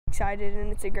excited,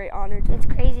 and it's a great honor. It's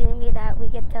crazy to me that we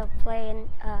get to play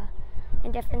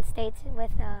in different states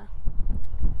with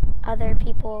other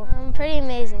people. Pretty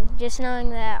amazing, just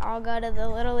knowing that I'll go to the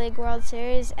Little League World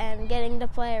Series and getting to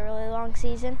play a really long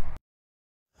season.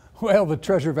 Well, the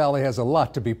Treasure Valley has a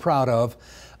lot to be proud of.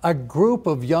 A group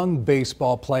of young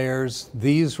baseball players,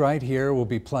 these right here, will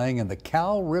be playing in the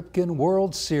Cal Ripken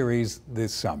World Series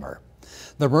this summer.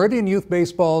 The Meridian Youth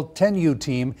Baseball 10U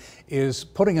team is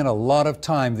putting in a lot of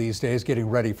time these days getting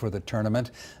ready for the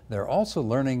tournament. They're also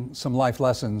learning some life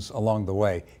lessons along the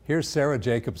way. Here's Sarah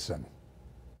Jacobson.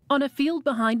 On a field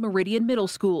behind Meridian Middle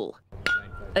School,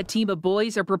 a team of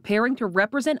boys are preparing to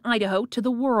represent Idaho to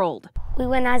the world. We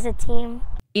went as a team.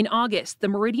 In August, the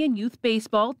Meridian Youth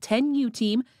Baseball 10U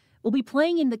team will be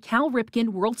playing in the Cal Ripken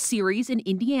World Series in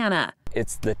Indiana.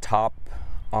 It's the top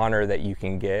honor that you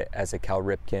can get as a Cal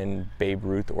Ripken Babe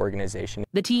Ruth organization.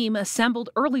 The team, assembled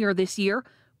earlier this year,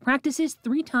 practices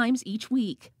 3 times each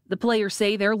week. The players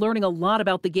say they're learning a lot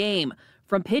about the game,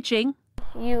 from pitching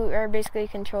You are basically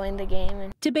controlling the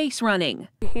game. to base running.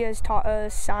 He has taught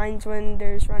us signs when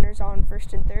there's runners on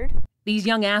first and third. These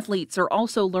young athletes are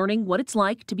also learning what it's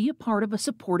like to be a part of a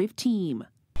supportive team.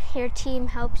 Your team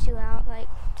helps you out,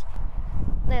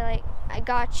 I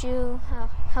got you, I'll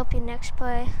help you next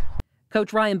play.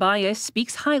 Coach Ryan Bias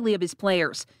speaks highly of his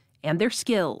players and their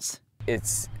skills.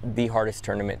 It's the hardest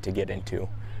tournament to get into,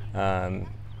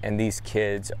 and these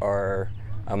kids are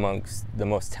amongst the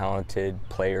most talented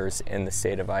players in the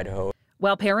state of Idaho.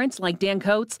 While parents like Dan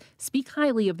Coates speak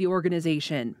highly of the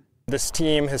organization. This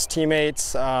team, his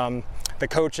teammates, the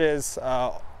coaches,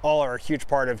 all are a huge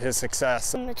part of his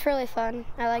success. It's really fun.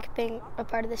 I like being a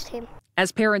part of this team.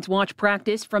 As parents watch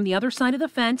practice from the other side of the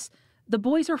fence, the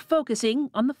boys are focusing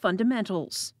on the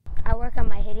fundamentals. I work on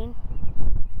my hitting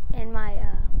and my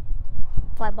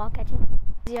fly ball catching.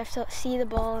 You have to see the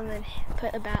ball and then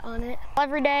put a bat on it.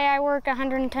 Every day I work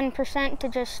 110% to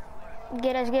just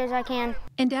get as good as I can.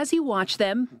 And as you watch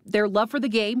them, their love for the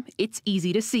game, it's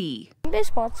easy to see.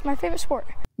 Baseball, it's my favorite sport.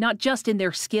 Not just in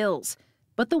their skills,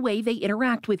 but the way they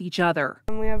interact with each other.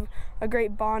 And we have a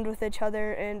great bond with each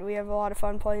other, and we have a lot of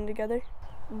fun playing together.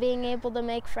 Being able to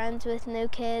make friends with new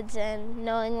kids and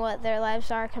knowing what their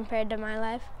lives are compared to my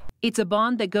life. It's a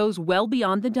bond that goes well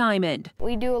beyond the diamond.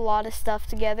 We do a lot of stuff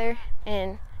together,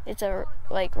 and it's a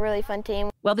really fun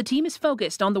team. While the team is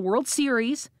focused on the World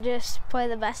Series, Just play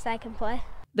the best I can play.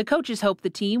 the coaches hope the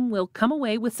team will come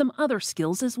away with some other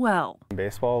skills as well. In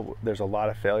baseball, there's a lot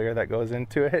of failure that goes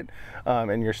into it,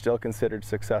 and you're still considered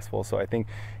successful. So I think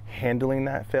handling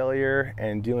that failure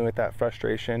and dealing with that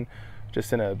frustration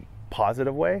just in a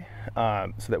positive way,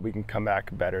 so that we can come back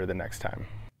better the next time.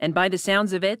 And by the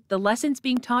sounds of it, the lessons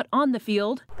being taught on the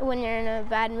field When you're in a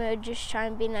bad mood, just try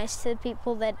and be nice to the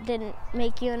people that didn't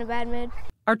make you in a bad mood.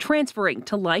 are transferring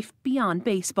to life beyond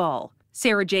baseball.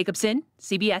 Sarah Jacobson,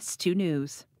 CBS 2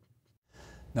 News.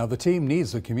 Now, the team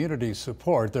needs the community's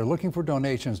support. They're looking for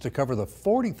donations to cover the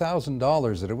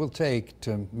 $40,000 that it will take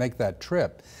to make that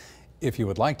trip. If you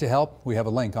would like to help, we have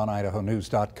a link on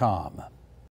idahonews.com.